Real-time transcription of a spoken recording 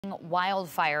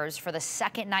Wildfires for the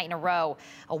second night in a row.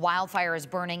 A wildfire is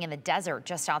burning in the desert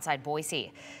just outside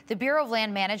Boise. The Bureau of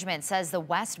Land Management says the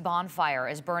Westbonn Fire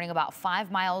is burning about 5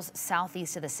 miles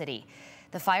southeast of the city.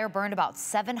 The fire burned about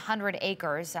 700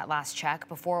 acres at last check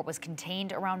before it was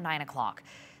contained around 9 o'clock.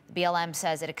 The BLM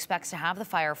says it expects to have the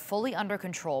fire fully under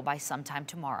control by sometime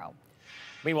tomorrow.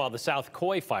 Meanwhile, the South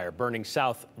Coy fire burning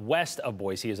southwest of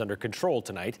Boise is under control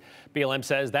tonight. BLM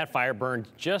says that fire burned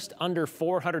just under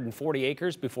 440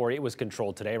 acres before it was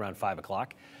controlled today around 5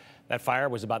 o'clock. That fire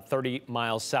was about 30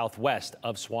 miles southwest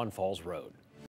of Swan Falls Road.